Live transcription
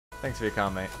Thanks for your car,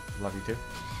 mate. Love you too.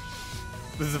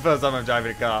 This is the first time I'm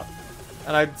driving a car.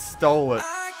 And I stole it.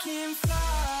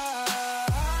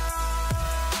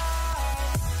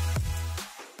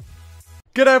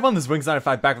 G'day everyone, this is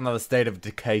Wings95 back with another State of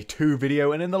Decay 2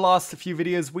 video, and in the last few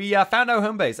videos we found our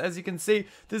home base. As you can see,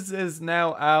 this is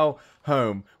now our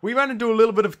home. We ran into a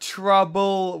little bit of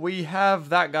trouble. We have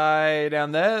that guy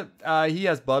down there. He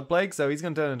has blood plague, so he's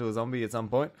going to turn into a zombie at some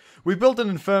point. We built an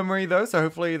infirmary though, so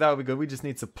hopefully that'll be good. We just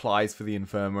need supplies for the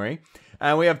infirmary.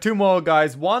 And we have two more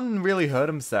guys. One really hurt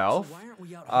himself,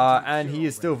 and he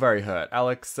is still very hurt.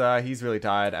 Alex, he's really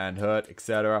tired and hurt,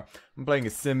 etc. I'm playing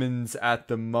as Simmons at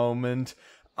the moment.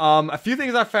 A few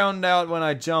things I found out when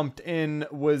I jumped in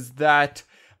was that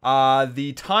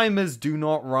the timers do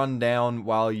not run down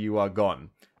while you are gone.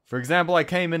 For example, I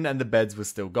came in and the beds were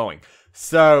still going.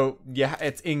 So, yeah,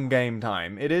 it's in-game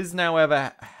time. It is now,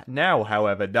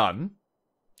 however, done.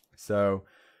 So,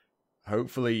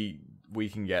 hopefully we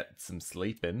can get some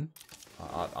sleep in.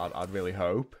 I'd really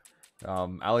hope.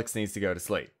 Alex needs to go to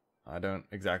sleep. I don't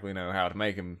exactly know how to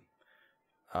make him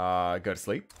go to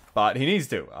sleep, but he needs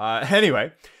to.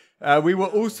 Anyway, we were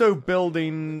also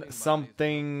building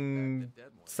something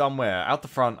somewhere out the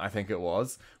front, I think it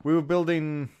was. We were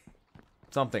building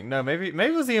something. No, maybe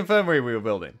it was the infirmary we were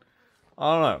building.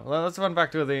 I don't know. Well, let's run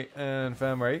back to the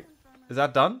infirmary. Is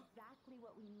that done?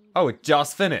 Oh, it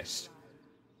just finished.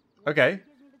 Okay.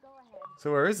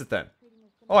 So where is it then?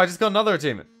 Oh, I just got another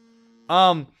achievement.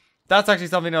 That's actually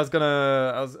something I was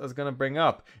gonna bring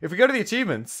up. If we go to the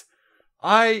achievements,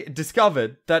 I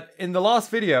discovered that in the last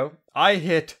video, I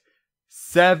hit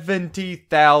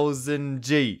 70,000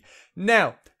 G.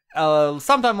 Now,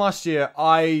 sometime last year,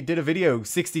 I did a video,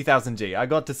 60,000 G. I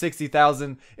got to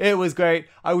 60,000. It was great.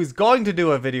 I was going to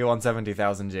do a video on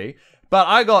 70,000 G, but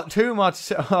I got too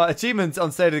much achievements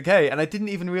on State of Decay, and I didn't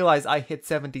even realize I hit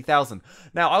 70,000.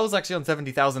 Now, I was actually on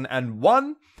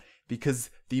 70,001 because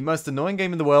the most annoying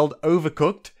game in the world,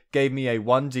 Overcooked, gave me a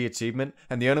 1G achievement,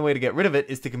 and the only way to get rid of it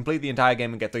is to complete the entire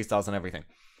game and get 3 stars on everything.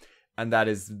 And that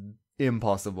is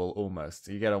impossible, almost.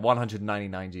 You get a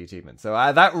 199G achievement. So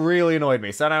that really annoyed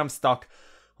me. So now I'm stuck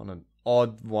on an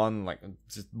odd one, like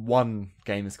just one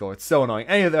game score. It's so annoying.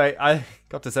 Anyway, I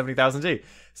got to 70,000 G.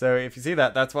 So if you see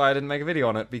that, that's why I didn't make a video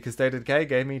on it, because State of Decay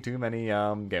gave me too many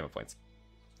gamer points.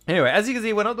 Anyway, as you can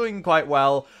see, we're not doing quite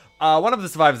well. One of the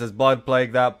survivors has blood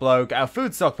plague, that bloke. Our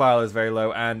food stockpile is very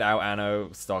low, and our ammo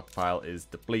stockpile is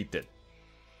depleted.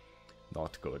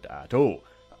 Not good at all.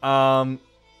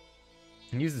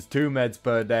 He uses 2 meds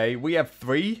per day. We have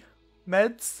 3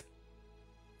 meds,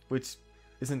 which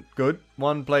isn't good.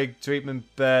 1 plague treatment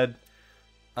bed.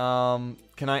 Can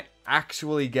I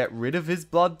actually get rid of his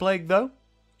blood plague, though?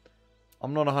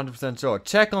 I'm not 100% sure.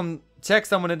 Check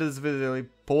someone into this facility,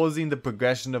 pausing the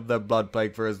progression of their blood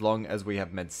plague for as long as we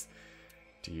have meds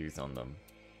to use on them.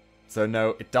 So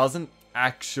no, it doesn't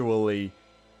actually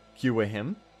cure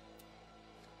him,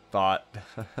 but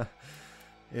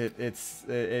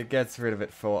it gets rid of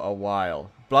it for a while.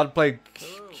 Blood plague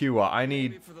cure. I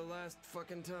need. For the last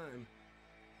fucking time.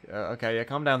 Okay, yeah,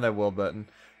 calm down there, Warburton.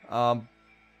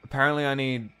 Apparently I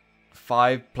need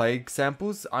 5 plague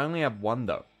samples. I only have 1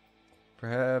 though.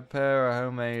 Prepare a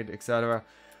homemade, etc.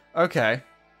 Okay.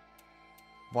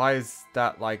 Why is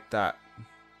that like that?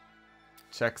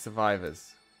 Check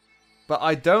survivors. But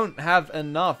I don't have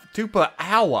enough. 2 per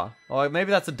hour. Or maybe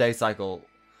that's a day cycle.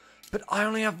 But I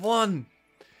only have 1.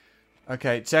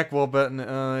 Okay, check Warburton.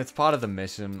 It's part of the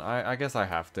mission. I guess I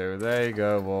have to. There you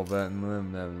go,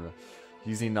 Warburton.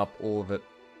 Using up all of it.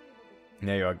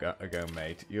 There you go,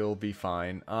 mate. You'll be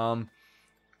fine.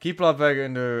 Keep blood plague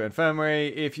into infirmary.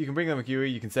 If you can bring them a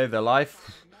QE, you can save their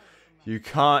life. You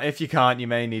can't. If you can't, you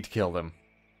may need to kill them.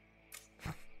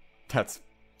 It's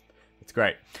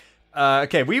great.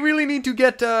 Okay, we really need to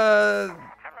get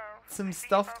some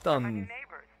stuff done.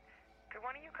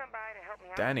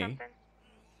 Danny.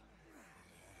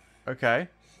 Okay.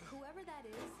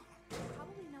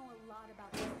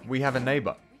 We have a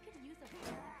neighbor.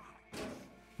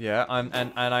 Yeah,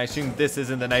 and I assume this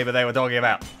isn't the neighbor they were talking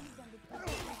about.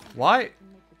 Why?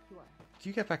 Do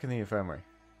you get back in the infirmary?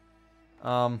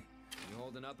 You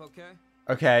holding up okay?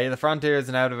 Okay, the frontier is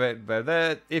an out of it,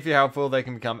 but if you're helpful, they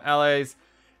can become allies.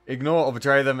 Ignore or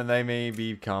betray them, and they may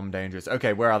become dangerous.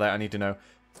 Okay, where are they? I need to know.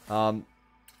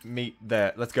 Meet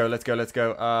there. Let's go, let's go, let's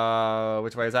go.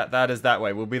 Which way is that? That is that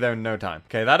way. We'll be there in no time.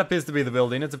 Okay, that appears to be the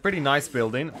building. It's a pretty nice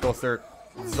building. Of course, there are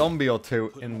a zombie or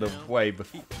 2 in the way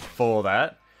before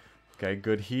that. Okay,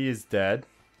 good. He is dead.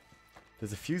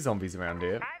 There's a few zombies around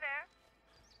here.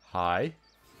 Hi.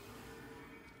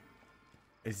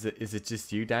 Is it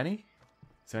just you, Danny?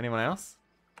 Is there anyone else?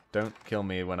 Don't kill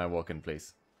me when I walk in,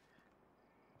 please.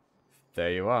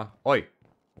 There you are. Oi!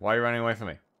 Why are you running away from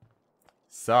me?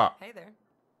 Sup? Hey there.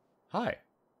 Hi.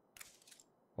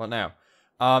 What now?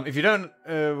 If you don't,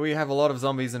 we have a lot of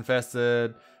zombies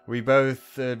infested. We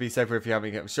both be safer if you have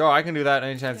me. Sure, I can do that.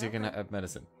 Any chance you can have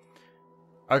medicine?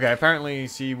 Okay, apparently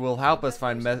she will help us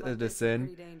find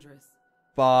medicine,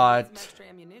 but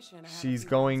she's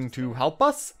going to help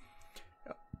us?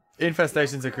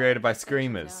 Infestations are created by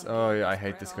screamers. Oh, I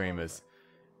hate the screamers.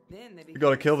 You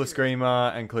gotta kill the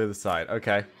screamer and clear the site.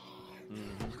 Okay.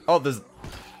 Oh, there's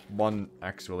one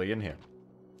actually in here.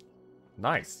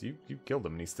 Nice. You killed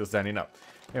him and he's still standing up.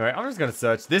 Anyway, I'm just gonna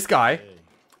search. This guy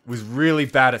was really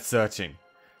bad at searching.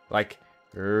 Like,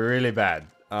 really bad.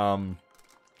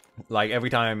 Like, every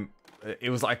time... It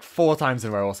was like 4 times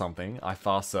in a row or something. I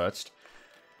fast searched.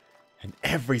 And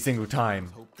every single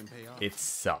time, it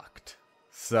sucked.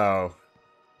 So,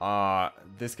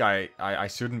 this guy, I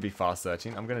shouldn't be fast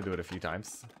searching. I'm gonna do it a few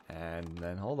times. And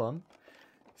then, hold on.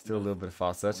 Still a little bit of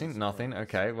fast searching. Nothing.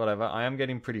 Okay, whatever. I am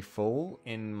getting pretty full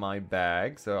in my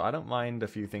bag. So, I don't mind a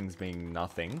few things being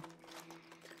nothing.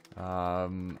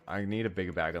 I need a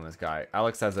bigger bag on this guy.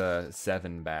 Alex has a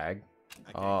 7 bag.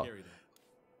 Oh,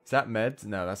 is that meds?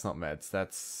 No, that's not meds.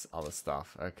 That's other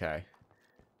stuff. Okay.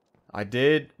 I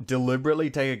did deliberately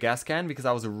take a gas can because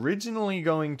I was originally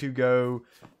going to go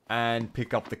and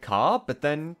pick up the car, but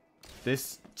then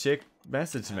this chick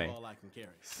messaged me.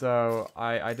 So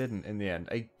I didn't in the end.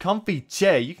 A comfy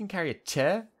chair. You can carry a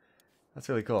chair? That's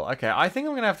really cool. Okay, I think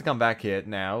I'm going to have to come back here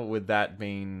now with that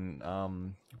being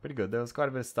pretty good. There was quite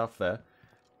a bit of stuff there.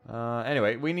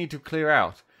 Anyway, we need to clear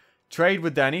out. Trade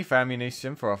with Danny for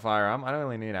ammunition for a firearm. I don't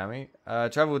really need ammo.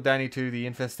 Travel with Danny to the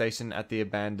infestation at the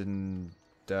abandoned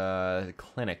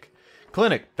clinic.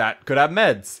 Clinic! That could have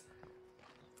meds!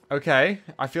 Okay,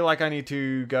 I feel like I need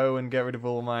to go and get rid of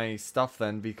all my stuff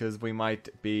then because we might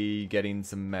be getting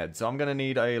some meds. So I'm going to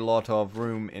need a lot of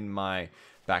room in my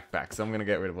backpack. So I'm going to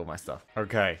get rid of all my stuff.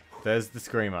 Okay, there's the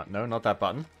screamer. No, not that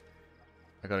button.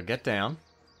 I got to get down.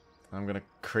 I'm going to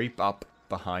creep up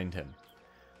behind him.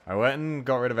 I went and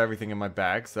got rid of everything in my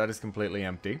bag, so that is completely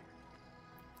empty.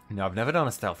 Now, I've never done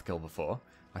a stealth kill before.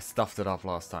 I stuffed it up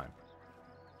last time.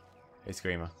 Hey,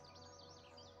 Screamer.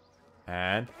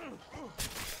 And...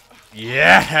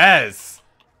 yes!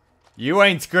 You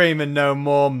ain't screaming no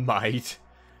more, mate.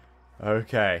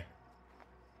 Okay.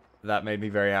 That made me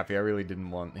very happy. I really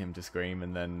didn't want him to scream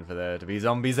and then for there to be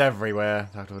zombies everywhere.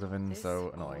 That would have been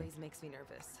so annoying. Always makes me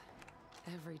nervous.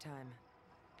 Every time.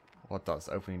 What does?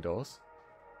 Opening doors?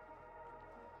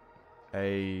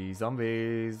 Hey,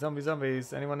 zombies,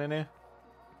 zombies. Anyone in here?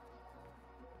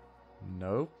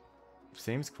 Nope.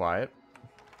 Seems quiet.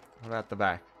 What about the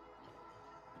back?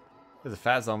 There's a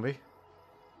fat zombie.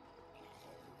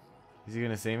 Is he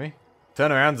gonna see me?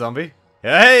 Turn around, zombie.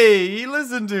 Hey, he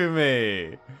listened to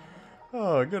me.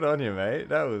 Oh, good on you, mate.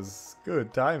 That was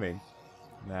good timing.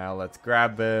 Now let's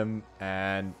grab him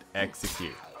and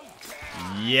execute.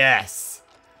 Yes!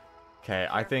 Okay,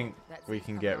 I think we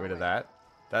can get rid of that.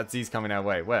 That Z's coming our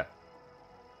way. Where?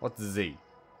 What's Z?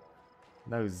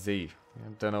 No Z. I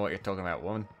don't know what you're talking about,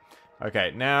 woman.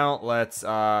 Okay, now let's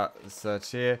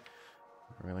search here.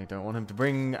 I really don't want him to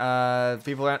bring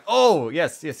people around. Oh,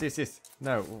 yes.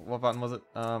 No, what button was it?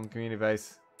 Community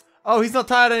base. Oh, he's not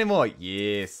tired anymore.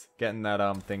 Yes. Getting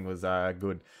that thing was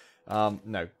good.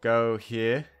 No, go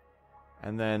here.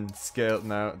 And then scale.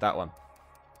 No, that one.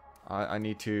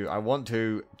 I want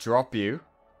to drop you.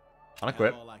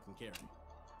 Unequip.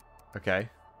 Okay.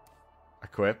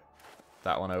 Equip.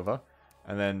 That one over.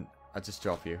 And then I just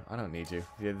drop you. I don't need you.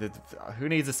 Who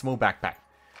needs a small backpack?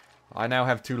 I now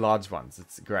have 2 large ones.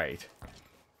 It's great.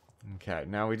 Okay,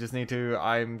 now we just need to,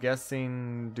 I'm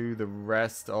guessing, do the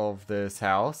rest of this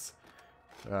house.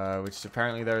 Which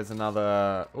apparently there is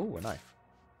another... Ooh, a knife.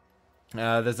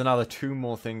 There's another 2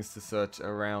 more things to search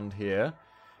around here.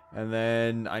 And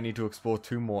then I need to explore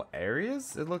 2 more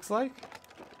areas, it looks like.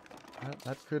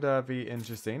 That could be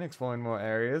interesting, exploring more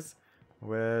areas.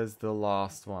 Where's the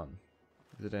last one?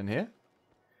 Is it in here?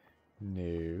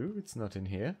 No, it's not in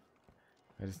here.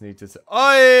 I just need to...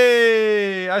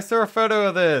 Oi! I saw a photo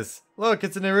of this! Look,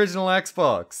 it's an original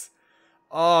Xbox.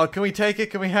 Oh, can we take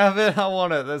it? Can we have it? I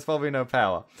want it. There's probably no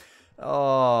power.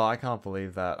 Oh, I can't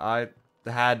believe that. I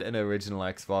had an original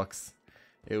Xbox.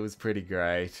 It was pretty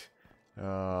great.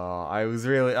 Oh,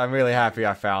 I'm really happy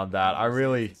I found that. I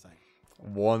really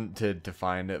wanted to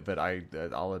find it, but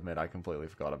I'll admit I completely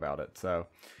forgot about it. So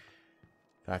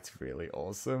that's really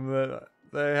awesome that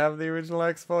they have the original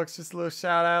Xbox. Just a little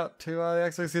shout out to the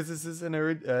Xbox. This is an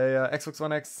Xbox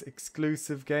One X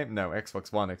exclusive game. No,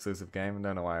 Xbox One exclusive game. I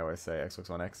don't know why I always say Xbox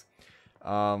One X.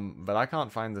 But I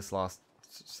can't find this last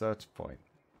search point.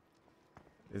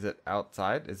 Is it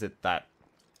outside? Is it that?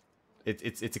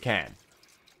 It's a can.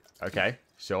 Okay,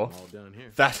 sure. All done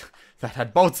here. That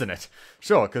had bolts in it.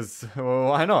 Sure, because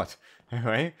why not?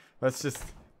 Anyway, let's just...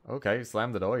 Okay,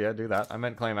 slam the door. Yeah, do that. I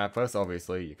meant claim outpost.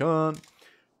 Obviously, you can't.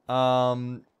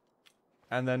 And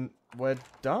then we're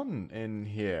done in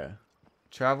here.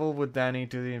 Travel with Danny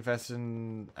to the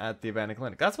infestation at the abandoned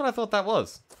clinic. That's what I thought that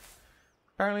was.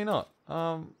 Apparently not.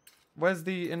 Where's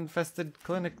the infested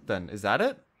clinic then? Is that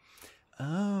it?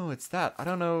 Oh, it's that. I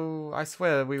don't know. I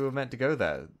swear we were meant to go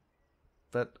there.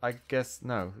 But I guess,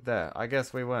 no, there. I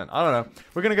guess we weren't. I don't know.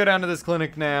 We're going to go down to this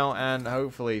clinic now and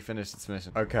hopefully finish this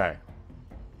mission. Okay.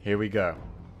 Here we go.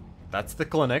 That's the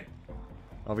clinic.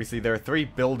 Obviously, there are 3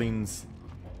 buildings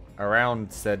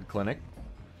around said clinic.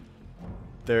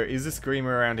 There is a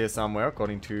screamer around here somewhere,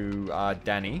 according to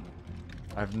Danny.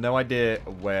 I have no idea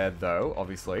where, though,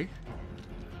 obviously.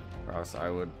 Or else I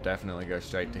would definitely go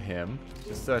straight to him.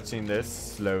 Just searching this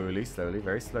slowly,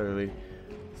 very slowly.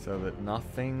 So that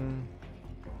nothing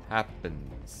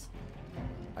happens.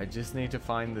 I just need to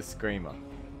find the screamer.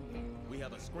 We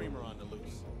have a screamer on the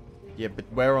loose. Yeah, but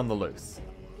where on the loose?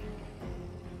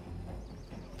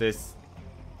 This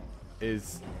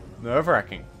is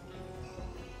nerve-wracking.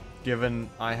 Given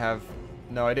I have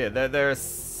no idea. There are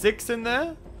 6 in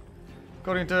there?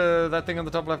 According to that thing on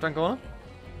the top left-hand corner.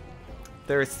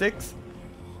 There are 6.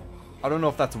 I don't know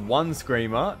if that's 1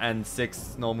 screamer and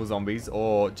 6 normal zombies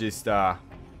or just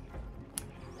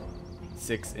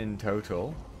 6 in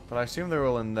total. But I assume they're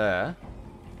all in there.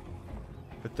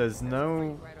 But there's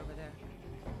no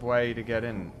way to get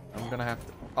in. I'm gonna have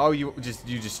to... Oh, you just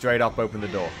straight up open the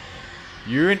door.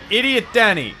 You're an idiot,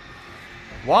 Danny!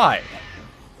 Why?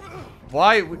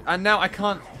 Why? And now I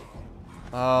can't...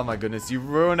 Oh my goodness, you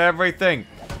ruin everything.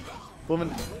 Woman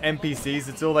NPCs,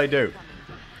 it's all they do.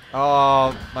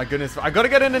 Oh my goodness, I gotta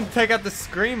get in and take out the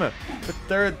screamer. But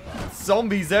there are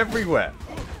zombies everywhere.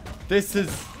 This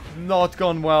has not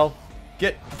gone well.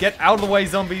 Get out of the way,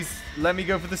 zombies. Let me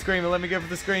go for the screamer, let me go for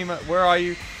the screamer. Where are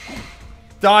you?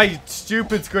 Die,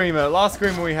 stupid screamer. Last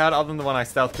screamer we had, other than the one I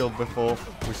stealth killed before,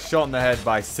 was shot in the head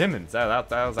by Simmons.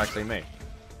 That was actually me.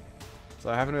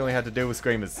 So I haven't really had to deal with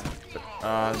screamers.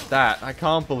 But, I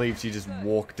can't believe she just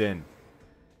walked in.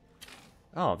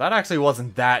 Oh, that actually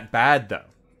wasn't that bad, though.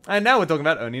 And now we're talking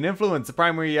about earning influence, a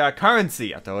primary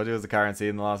currency. I told you it was a currency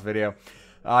in the last video.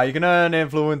 You can earn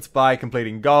influence by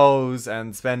completing goals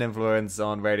and spend influence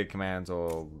on rated commands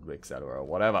or etc. or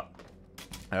whatever.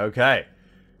 Okay.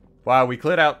 Wow, we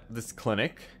cleared out this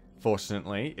clinic.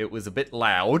 Fortunately, it was a bit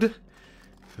loud.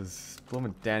 Because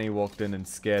Blum Danny walked in and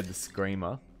scared the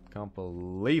screamer. Can't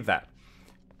believe that.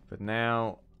 But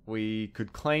now we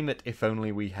could claim it if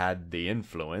only we had the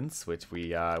influence, which we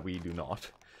do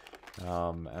not.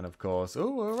 And of course,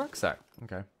 oh, a rucksack.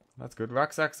 Okay, that's good.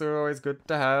 Rucksacks are always good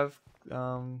to have,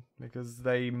 because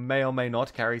they may or may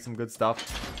not carry some good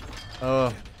stuff.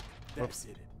 Oh, whoops.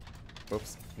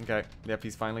 Whoops. Okay. Yep,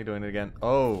 he's finally doing it again.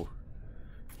 Oh.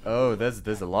 Oh,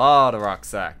 there's a lot of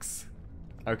rucksacks.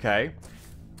 Okay.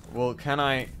 Well, can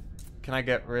I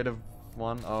get rid of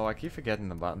one? Oh, I keep forgetting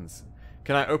the buttons.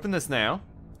 Can I open this now?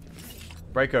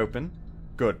 Break open.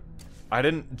 Good. I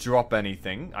didn't drop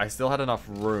anything. I still had enough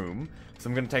room. So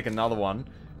I'm going to take another one,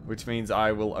 which means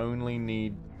I will only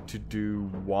need to do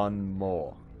one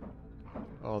more.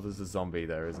 Oh, there's a zombie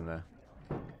there, isn't there?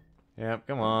 Yep,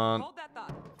 come on. Hold that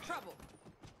thought. Trouble.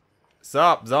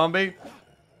 Sup, zombie?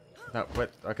 No, wait,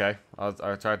 okay.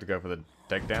 I tried to go for the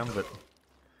takedown, but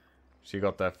she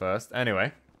got there first.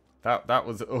 Anyway, that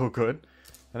was all good.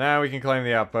 And now we can claim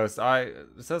the outpost. It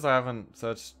says I haven't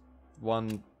searched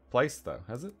one place, though,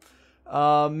 has it?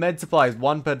 Med supplies,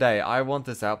 1 per day. I want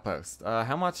this outpost.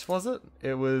 How much was it?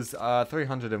 It was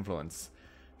 300 influence.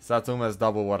 So that's almost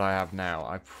double what I have now.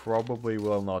 I probably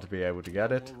will not be able to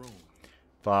get it.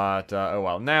 But, oh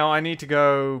well. Now I need to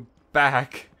go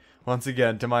back once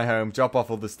again to my home, drop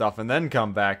off all the stuff, and then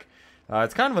come back.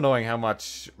 It's kind of annoying how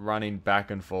much running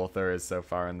back and forth there is so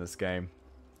far in this game.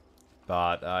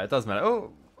 But it doesn't matter.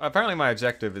 Oh, apparently my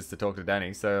objective is to talk to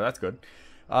Danny, so that's good.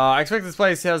 I expect this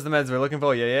place has the meds we're looking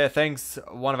for. Yeah, thanks.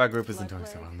 One of our group isn't doing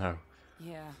so well. No.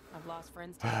 Yeah, I've lost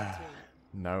friends to that too.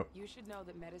 No. You should know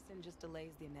that medicine just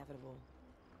delays the inevitable.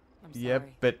 I'm sorry. Yeah,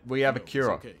 but we have a No, it's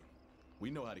cure. okay. We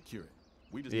know how to cure it.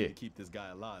 We just need to keep this guy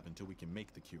alive until we can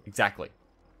make the cure. Exactly.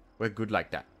 We're good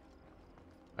like that.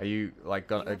 Are you, like,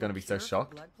 You have gonna a be so cure for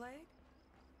shocked? blood plague?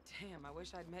 Damn, I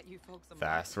wish I'd met you folks.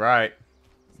 That's right.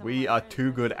 We are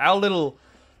too good. Our little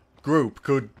group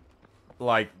could,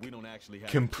 like, We don't actually have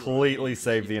completely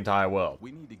save the entire world.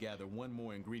 We need to gather one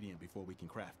more ingredient before we can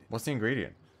craft it. What's the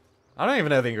ingredient? I don't even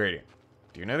know the ingredient.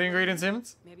 Do you know the ingredient,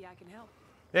 Simmons? Maybe I can help.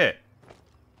 Yeah.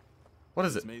 What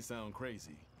is This it? may sound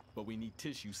crazy, but we need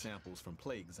tissue samples from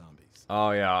plague zombies.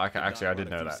 Oh yeah, The actually I doc did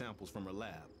brought a know few that. samples from her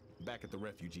lab back at the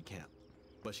refugee camp,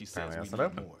 but she says Apparently we that's need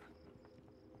not open. more.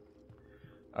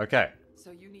 Okay.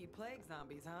 So you need plague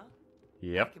zombies, huh? I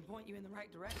Yep. can point you in the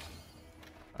right direction.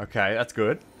 Okay, that's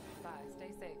good. Bye.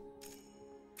 Stay safe.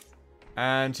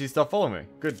 And she stopped following me.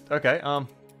 Good. Okay.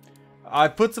 I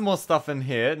put some more stuff in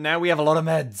here. Now we have a lot of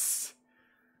meds.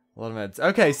 A lot of meds.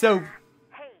 Okay, so.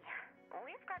 Hey,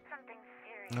 we've got something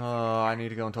serious. Oh, I need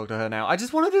to go and talk to her now. I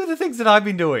just want to do the things that I've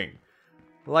been doing.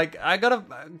 Like, I gotta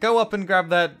go up and grab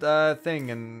that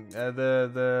thing and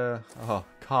the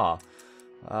car.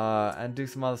 And do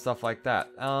some other stuff like that.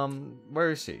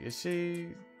 Where is she? Is she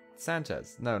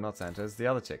Sanchez? No, not Sanchez. The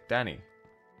other chick, Danny.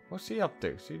 What's she up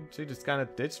to? She just kind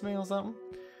of ditched me or something?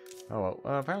 Oh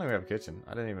well. Apparently we have a kitchen.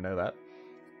 I didn't even know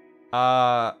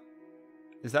that.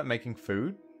 Is that making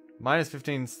food? Minus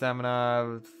 15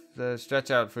 stamina. Stretch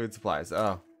out food supplies.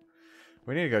 Oh.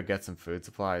 We need to go get some food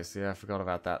supplies. Yeah, I forgot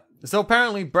about that. So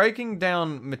apparently breaking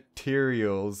down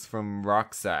materials from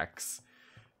rucksacks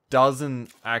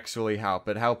doesn't actually help.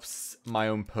 It helps my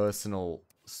own personal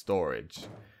storage.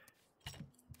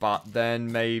 But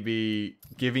then maybe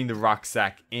giving the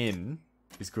rucksack in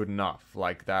is good enough.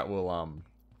 Like that will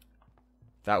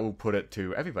put it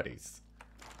to everybody's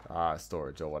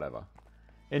storage or whatever.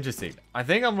 Interesting. I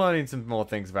think I'm learning some more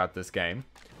things about this game,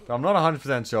 but I'm not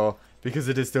 100% sure because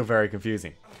it is still very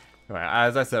confusing. Anyway,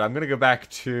 as I said, I'm going to go back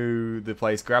to the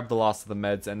place, grab the last of the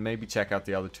meds, and maybe check out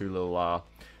the other two little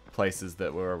places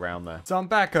that were around there. So I'm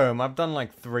back home. I've done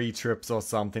like 3 trips or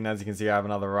something. As you can see, I have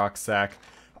another rucksack.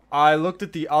 I looked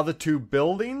at the other 2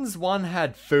 buildings. One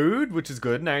had food, which is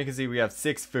good. Now you can see we have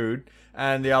 6 food,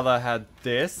 and the other had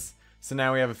this. So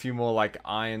now we have a few more like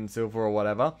iron, silver, or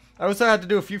whatever. I also had to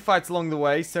do a few fights along the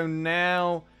way. So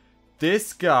now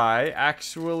this guy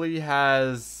actually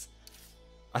has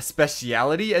a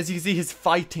speciality. As you can see, his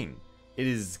fighting, it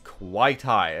is quite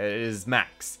high. It is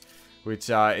max, which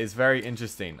is very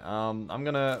interesting. I'm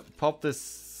gonna pop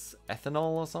this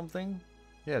ethanol or something.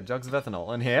 Yeah, jugs of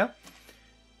ethanol in here.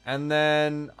 And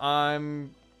then I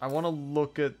want to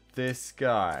look at this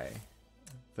guy.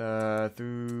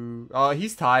 Oh,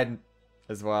 he's tied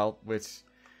as well, which is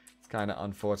kind of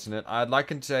unfortunate. I'd like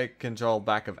to take control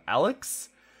back of Alex,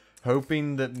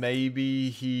 hoping that maybe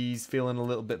he's feeling a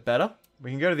little bit better.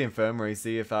 We can go to the infirmary,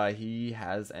 see if he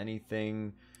has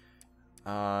anything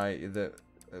that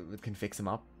can fix him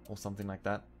up or something like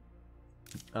that.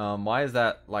 Why is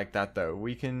that like that though?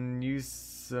 We can use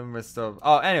some restore.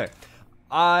 Oh, anyway.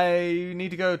 I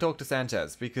need to go talk to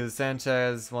Sanchez, because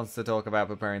Sanchez wants to talk about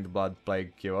preparing the blood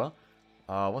plague cure.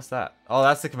 What's that? Oh,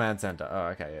 that's the command center. Oh,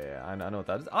 okay, yeah. I know what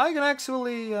that is. I can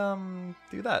actually,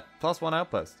 do that. +1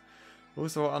 outpost.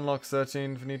 Also unlock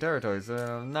searching for new territories.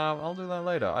 No, I'll do that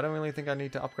later. I don't really think I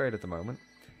need to upgrade at the moment.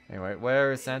 Anyway,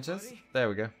 where is Sanchez? There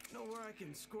we go.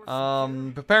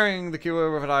 Preparing the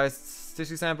cure with ice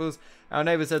tissue samples. Our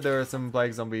neighbor said there are some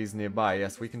plague zombies nearby.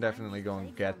 Yes, we can definitely go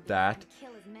and get that.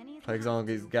 Plague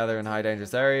zombies gather in high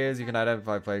dangerous areas. You can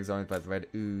identify plague zombies by the red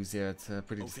ooze. Yeah, it's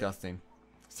pretty disgusting.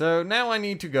 So now I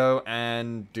need to go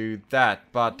and do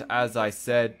that. But as I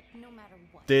said,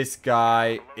 this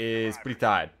guy is pretty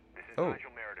tired. Oh.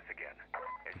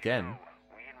 Again?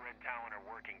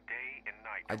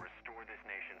 I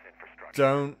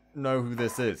don't know who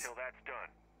this is.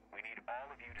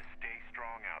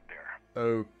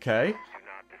 Okay.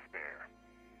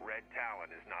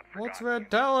 What's Red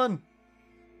Talon?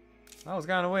 That was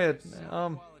kind of weird.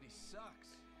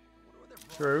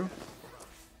 True.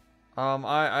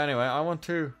 Anyway, I want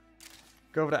to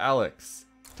go over to Alex.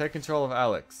 Take control of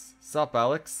Alex. Sup,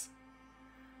 Alex?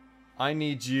 I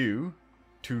need you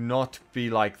to not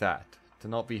be like that. To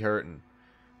not be hurting.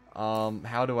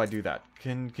 How do I do that?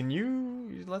 Can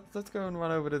you... Let's go and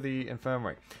run over to the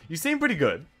infirmary. You seem pretty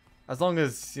good. As long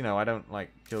as, you know, I don't,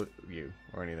 like, kill you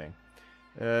or anything.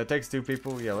 It takes 2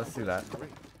 people. Yeah, let's do that.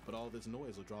 But all this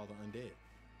noise will draw the undead.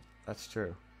 That's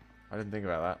true. I didn't think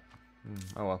about that.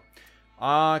 Oh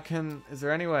well. Is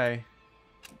there any way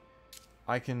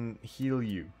I can heal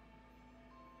you?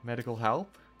 Medical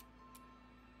help?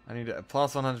 I need a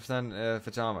plus 100%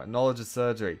 for charmer. Knowledge of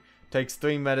surgery. Takes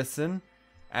 3 medicine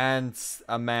and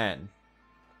a man.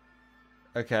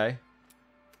 Okay.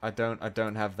 I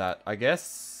don't have that. I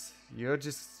guess you're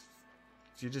just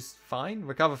fine.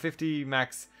 Recover 50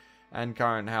 max and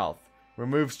current health.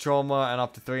 Removes trauma and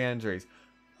up to 3 injuries.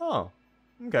 Oh.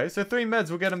 Okay, so 3 meds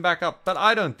will get him back up. But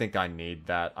I don't think I need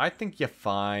that. I think you're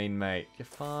fine, mate. You're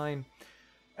fine.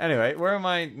 Anyway, where am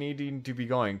I needing to be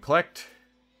going? Collect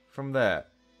from there.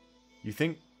 You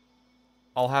think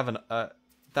I'll have an...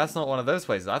 That's not one of those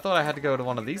places. I thought I had to go to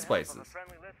one of these places.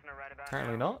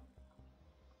 Apparently not.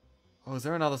 Oh, is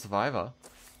there another survivor?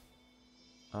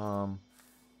 Can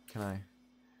I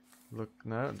look?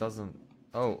 No, it doesn't.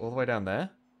 Oh, all the way down there?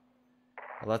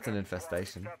 Well, that's an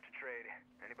infestation.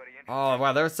 Oh,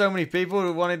 wow, there are so many people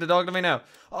who wanted to talk to me now.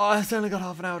 Oh, I've only got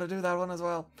half an hour to do that one as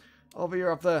well. I'll be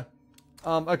up there.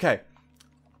 Okay.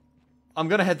 I'm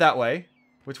gonna head that way.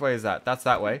 Which way is that? That's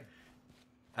that way.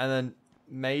 And then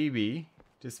maybe,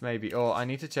 just maybe, oh, I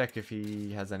need to check if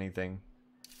he has anything.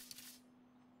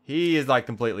 He is like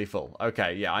completely full.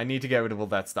 Okay, yeah, I need to get rid of all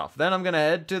that stuff. Then I'm gonna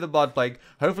head to the blood plague,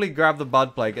 hopefully grab the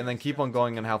blood plague, and then keep on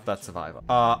going and help that survivor.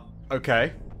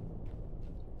 Okay.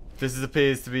 This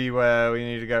appears to be where we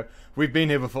need to go. We've been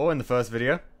here before in the first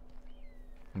video.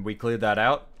 And we cleared that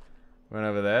out. Went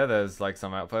over there, there's like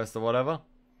some outpost or whatever.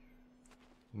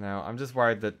 Now, I'm just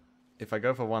worried that if I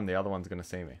go for one, the other one's gonna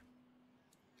see me.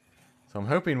 So I'm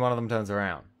hoping one of them turns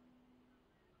around.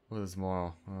 Oh, there's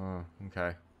more. Oh,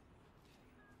 okay.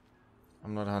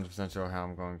 I'm not 100% sure how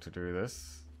I'm going to do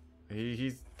this.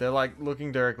 They're like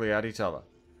looking directly at each other.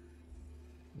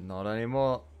 Not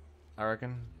anymore, I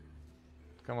reckon.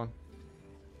 Come on.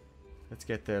 Let's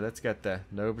get there, let's get there.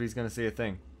 Nobody's gonna see a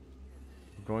thing.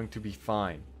 We're going to be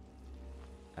fine.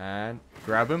 And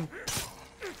grab him.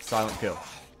 Silent kill.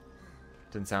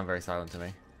 Didn't sound very silent to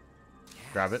me.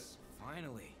 Grab it.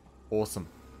 Finally. Awesome.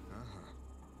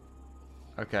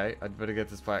 Okay, I'd better get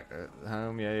this back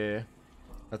home. Yeah.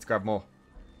 Let's grab more.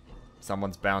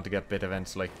 Someone's bound to get bit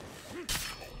eventually.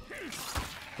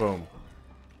 Boom.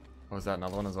 Oh, was that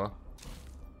another one as well?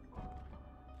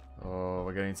 Oh,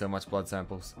 we're getting so much blood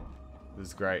samples. This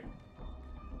is great.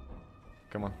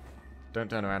 Come on. Don't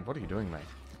turn around. What are you doing, mate?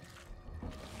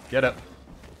 Get up.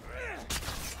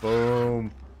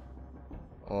 Boom.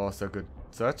 Oh, so good.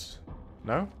 Search?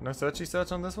 No? No searchy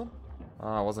search on this one? Oh,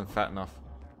 I wasn't fat enough.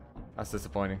 That's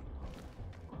disappointing.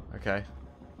 Okay.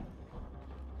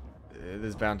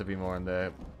 There's bound to be more in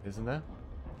there, isn't there?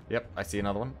 Yep, I see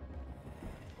another one.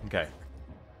 Okay.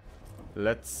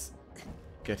 Let's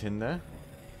get in there.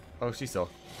 Oh, she saw.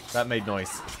 That made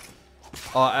noise.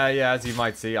 Oh, yeah, as you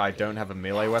might see, I don't have a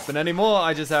melee weapon anymore.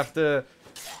 I just have to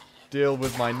deal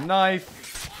with my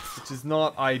knife, which is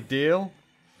not ideal.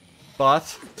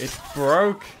 But it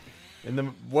broke in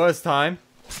the worst time.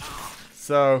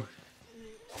 So...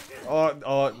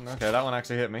 Oh, okay, that one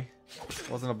actually hit me.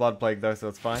 Wasn't a blood plague though, so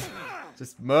it's fine.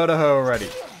 Just murder her already.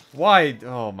 Why?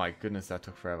 Oh my goodness, that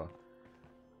took forever.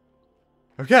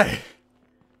 Okay.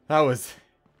 That was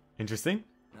interesting.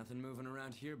 Nothing moving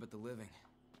around here but the living.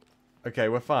 Okay,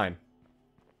 we're fine.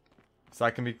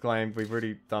 Site can be claimed. We've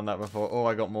already done that before. Oh,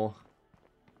 I got more.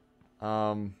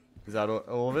 Is that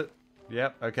all of it?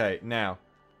 Yep. Okay, now.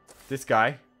 This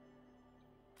guy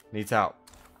needs help.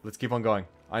 Let's keep on going.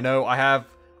 I know I have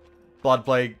blood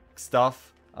plague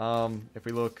stuff. If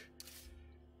we look...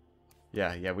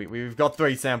 Yeah, we've got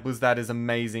 3 samples. That is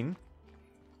amazing.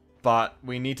 But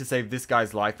we need to save this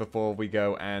guy's life before we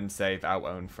go and save our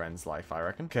own friend's life, I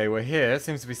reckon. Okay, we're here.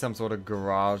 Seems to be some sort of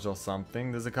garage or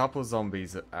something. There's a couple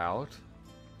zombies out.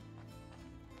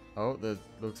 Oh, there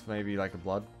looks maybe like a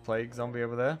blood plague zombie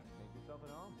over there. Make yourself at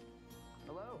home.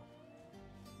 Hello.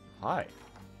 Hi,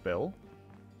 Bill.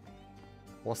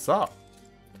 What's up?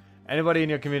 Anybody in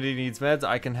your community needs meds,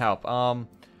 I can help. Learn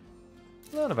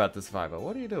about the survivor.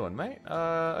 What are you doing, mate?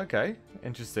 Okay.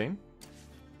 Interesting.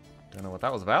 Don't know what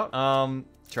that was about.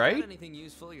 Trade? Got anything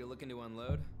useful you're looking to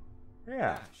unload?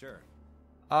 Yeah. Sure.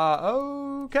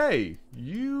 Okay.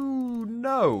 You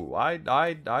know. I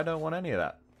don't want any of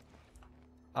that.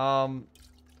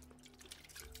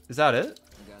 Is that it?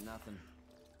 I got nothing.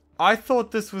 I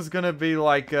thought this was gonna be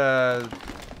like,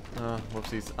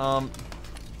 whoopsies.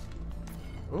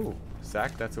 Ooh,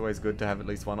 sack. That's always good to have at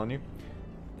least one on you.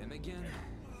 Him again.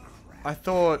 I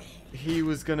thought he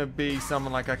was gonna be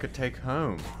someone like I could take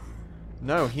home.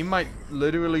 No, he might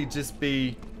literally just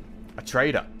be a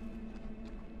trader.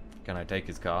 Can I take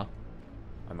his car?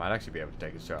 I might actually be able to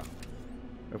take his car.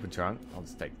 Open trunk. I'll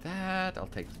just take that. I'll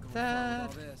take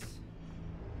that.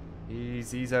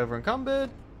 He's over encumbered.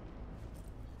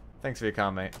 Thanks for your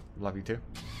car, mate. Love you too.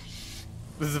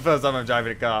 This is the first time I'm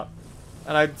driving a car.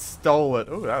 And I stole it.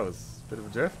 Oh, that was a bit of a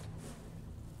drift.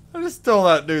 I just stole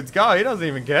that dude's car. He doesn't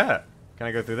even care. Can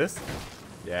I go through this?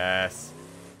 Yes.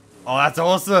 Oh, that's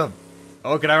awesome.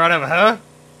 Oh, can I run over her?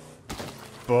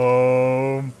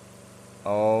 Boom.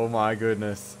 Oh my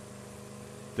goodness.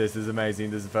 This is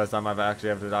amazing. This is the first time I've actually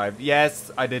ever dived.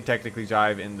 Yes, I did technically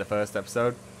dive in the first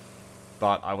episode.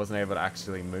 But I wasn't able to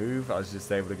actually move. I was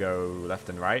just able to go left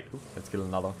and right. Ooh, let's kill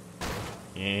another.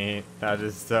 Yeah, that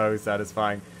is so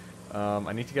satisfying.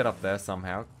 I need to get up there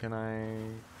somehow. Can I...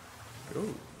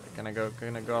 Ooh, can I go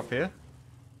up here?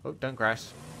 Oh, don't crash.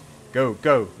 Go,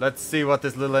 go. Let's see what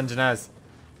this little engine has.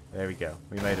 There we go.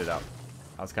 We made it up.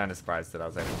 I was kind of surprised that I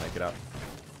was able to make it up.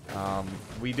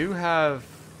 We do have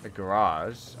a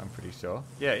garage, I'm pretty sure.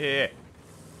 Yeah, yeah, yeah.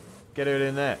 Get it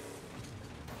in there.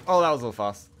 Oh, that was a little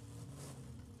fast.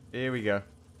 Here we go.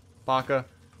 Parker.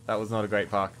 That was not a great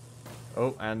park.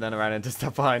 Oh, and then I ran into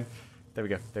stuff behind. There we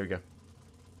go. There we go.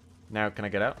 Now, can I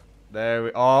get out? There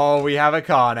we... Oh, we have a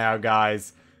car now,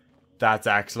 guys. That's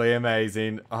actually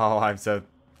amazing. Oh, I'm so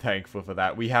thankful for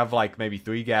that. We have, like, maybe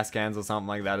 3 gas cans or something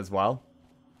like that as well.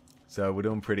 So, we're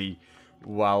doing pretty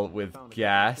well with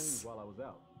gas.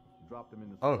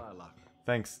 Oh,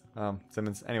 thanks,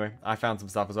 Simmons. Anyway, I found some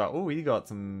stuff as well. Oh, we got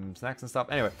some snacks and stuff.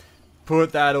 Anyway,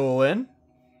 put that all in.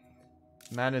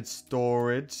 Manage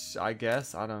storage, I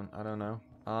guess. I don't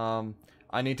know.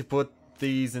 I need to put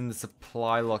these in the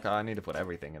supply locker. I need to put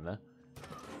everything in there.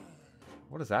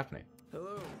 What is happening?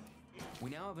 Hello. We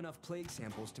now have enough plague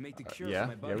samples to make the cure yeah, for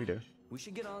my buddy. yeah, we do. We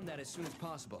should get on that as soon as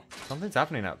possible. Something's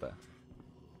happening out there.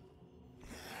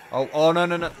 Oh, no.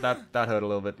 That hurt a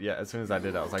little bit. Yeah, as soon as I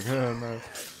did, I was like, oh, no.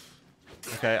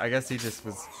 Okay, I guess he just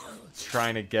was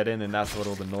trying to get in, and that's what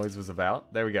all the noise was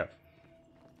about. There we go.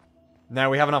 Now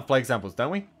we have enough plague samples,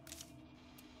 don't we?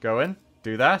 Go in.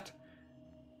 Do that.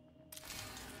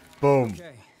 Boom.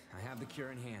 Okay, I have the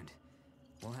cure in hand.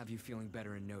 We'll have you feeling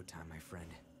better in no time, my friend.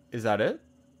 Is that it?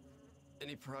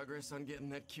 Any progress on getting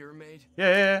that cure made?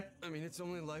 Yeah. I mean, it's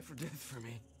only life or death for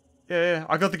me. Yeah.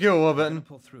 I got the cure I'm button. gonna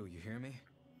pull through, you hear me?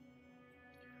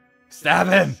 Stab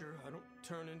him. Sure, I don't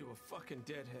turn into a fucking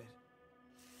deadhead.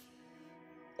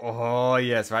 Oh,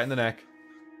 yes, right in the neck.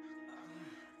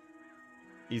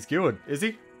 He's cured, is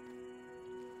he?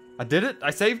 I did it?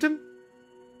 I saved him?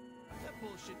 That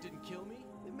bullshit didn't kill me.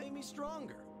 It made me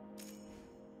stronger.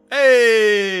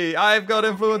 Hey! I've got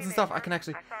influence and stuff. I can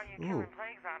actually... I saw you killing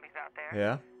plague zombies out there.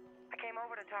 Yeah. I came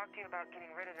over to talk to you about getting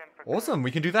rid of them for Awesome.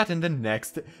 We can do that in the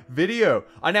next video.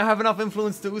 I now have enough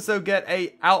influence to also get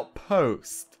a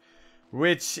outpost,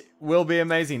 which will be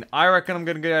amazing. I reckon I'm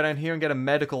going to go down here and get a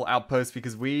medical outpost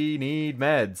because we need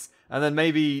meds. And then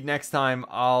maybe next time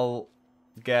I'll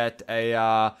get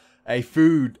a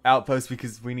food outpost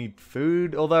because we need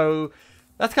food. Although,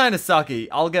 that's kind of sucky.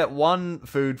 I'll get 1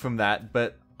 food from that,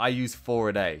 but I use 4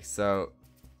 a day. So,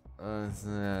 I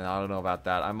don't know about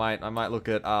that. I might look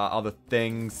at other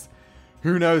things.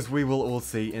 Who knows? We will all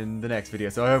see in the next video.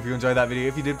 So I hope you enjoyed that video.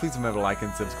 If you did, please remember to like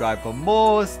and subscribe for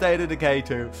more State of Decay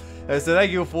 2. So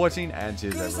thank you all for watching, and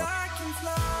cheers everyone.